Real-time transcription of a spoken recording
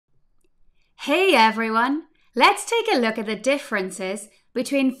Hey everyone! Let's take a look at the differences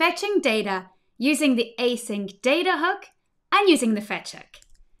between fetching data using the AsyncData hook and using the fetch hook.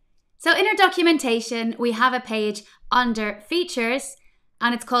 So in our documentation, we have a page under features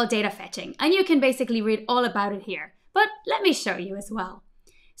and it's called data fetching. And you can basically read all about it here. But let me show you as well.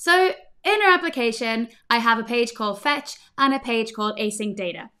 So in our application, I have a page called fetch and a page called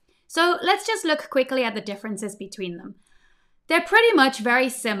AsyncData. So let's just look quickly at the differences between them. They're pretty much very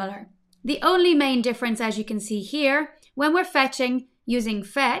similar. The only main difference, as you can see here, when we're fetching using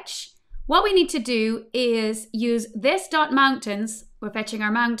fetch, what we need to do is use this .mountains, we're fetching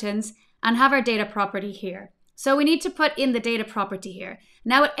our mountains, and have our data property here. So we need to put in the data property here.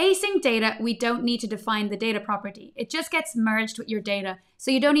 Now with AsyncData, we don't need to define the data property. It just gets merged with your data.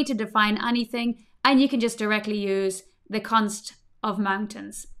 So you don't need to define anything, and you can just directly use the const of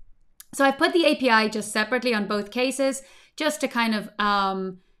mountains. So I've put the API just separately on both cases, just to kind of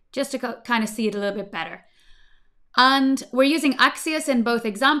see it a little bit better. And we're using Axios in both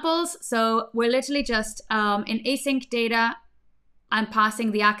examples. So we're literally just in AsyncData, I'm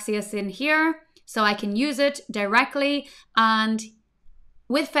passing the Axios in here so I can use it directly. And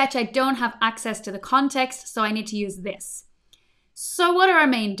with fetch, I don't have access to the context, so I need to use this. So what are our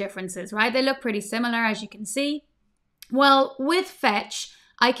main differences, right? They look pretty similar, as you can see. Well, with fetch,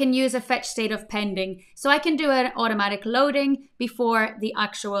 I can use a fetch state of pending. So I can do an automatic loading before the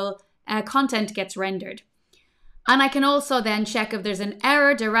actual content gets rendered. And I can also then check if there's an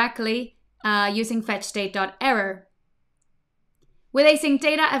error directly using fetch state.error. With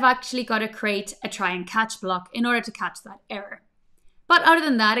AsyncData, I've actually got to create a try and catch block in order to catch that error. But other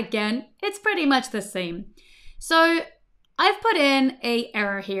than that, again, it's pretty much the same. So I've put in an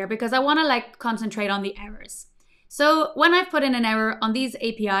error here because I want to concentrate on the errors. So when I've put in an error on these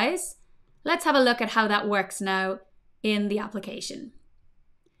APIs, let's have a look at how that works now in the application.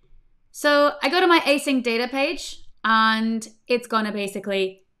 So I go to my AsyncData page and it's going to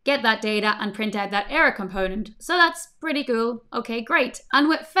basically get that data and print out that error component. So that's pretty cool. Okay, great. And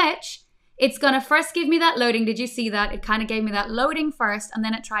with fetch, it's going to first give me that loading. Did you see that? It kind of gave me that loading first and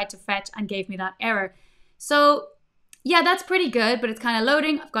then it tried to fetch and gave me that error. So yeah, that's pretty good, but it's kind of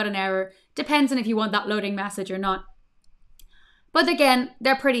loading. I've got an error. Depends on if you want that loading message or not. But again,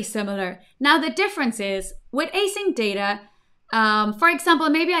 they're pretty similar. Now the difference is with AsyncData, for example,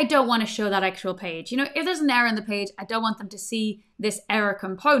 maybe I don't want to show that actual page. You know, if there's an error in the page, I don't want them to see this error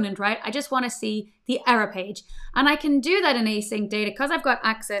component, right? I just want to see the error page. And I can do that in AsyncData because I've got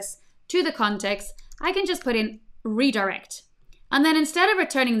access to the context. I can just put in redirect. And then instead of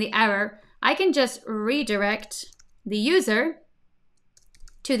returning the error, I can just redirect the user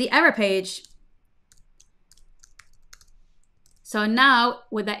to the error page. So now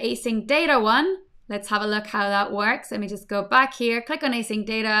with the AsyncData one, let's have a look how that works. Let me just go back here, click on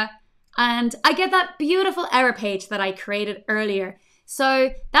AsyncData, and I get that beautiful error page that I created earlier. So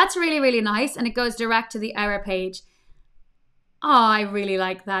that's really, really nice, and it goes direct to the error page. Oh, I really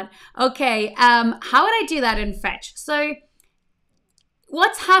like that. Okay, how would I do that in fetch? So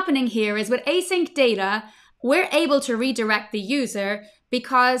what's happening here is with AsyncData, we're able to redirect the user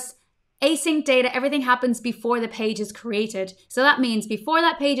because AsyncData, everything happens before the page is created. So that means before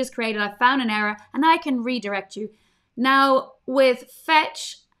that page is created, I found an error and I can redirect you. Now with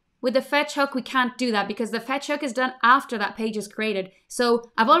the fetch hook, we can't do that because the fetch hook is done after that page is created.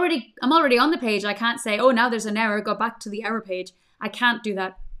 So I'm already on the page. I can't say, oh, now there's an error, go back to the error page. I can't do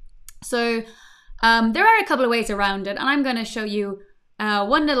that. So there are a couple of ways around it, and I'm going to show you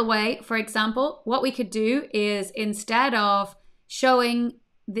one little way. For example, what we could do is instead of showing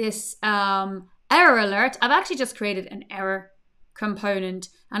this error alert, I've actually just created an error component,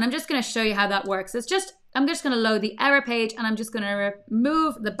 and I'm just going to show you how that works. I'm just going to load the error page, and I'm just going to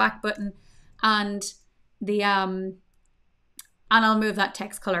remove the back button and the and I'll move that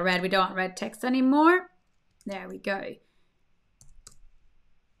text color red. We don't want red text anymore. There we go.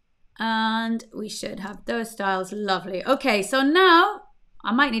 And we should have those styles. Lovely. Okay, so now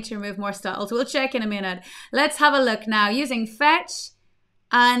I might need to remove more styles. We'll check in a minute. Let's have a look now using fetch.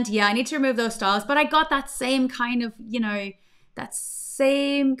 And yeah, I need to remove those styles, but I got that same kind of, that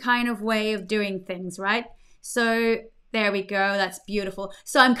same kind of way of doing things, right? So there we go. That's beautiful.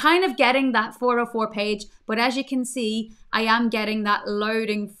 So I'm kind of getting that 404 page, but as you can see, I am getting that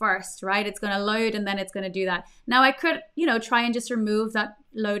loading first, right? It's going to load and then it's going to do that. Now I could, try and just remove that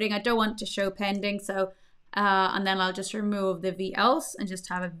loading. I don't want to show pending. So, and then I'll just remove the v else and just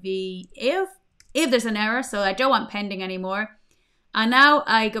have a v if there's an error. So I don't want pending anymore. And now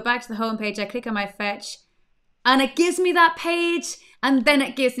I go back to the home page, I click on my fetch, and it gives me that page, and then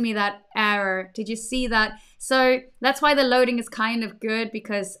it gives me that error. Did you see that? So that's why the loading is kind of good,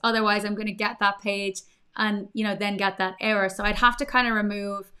 because otherwise I'm going to get that page and, then get that error. So I'd have to kind of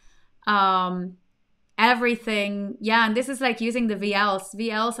remove everything. Yeah, and this is like using the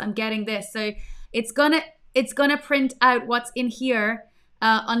VLs. I'm getting this. So it's gonna print out what's in here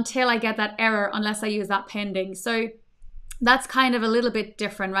until I get that error, unless I use that pending. So that's kind of a little bit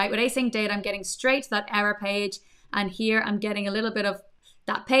different, right? With AsyncData, I'm getting straight to that error page, and here I'm getting a little bit of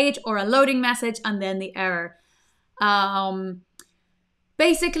that page or a loading message and then the error.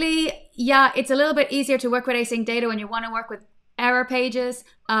 Basically, yeah, it's a little bit easier to work with AsyncData when you want to work with error pages.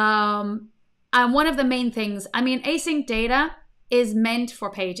 And one of the main things, AsyncData is meant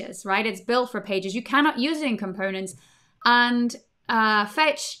for pages, right? It's built for pages. You cannot use it in components. And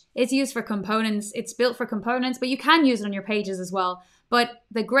Fetch is used for components. It's built for components, but you can use it on your pages as well. But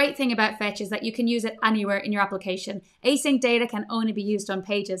the great thing about Fetch is that you can use it anywhere in your application. AsyncData can only be used on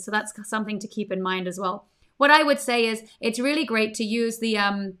pages, so that's something to keep in mind as well. What I would say is it's really great to use the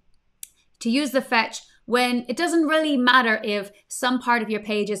Fetch when it doesn't really matter if some part of your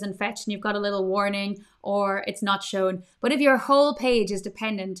page isn't fetched and you've got a little warning or it's not shown. But if your whole page is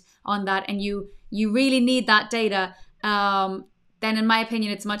dependent on that and you really need that data, then in my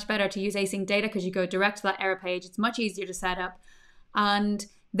opinion, it's much better to use AsyncData, because you go direct to that error page. It's much easier to set up. And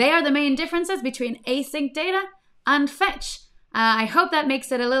they are the main differences between AsyncData and Fetch. I hope that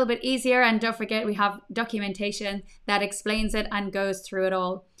makes it a little bit easier. And don't forget, we have documentation that explains it and goes through it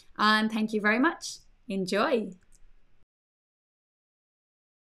all. And thank you very much. Enjoy.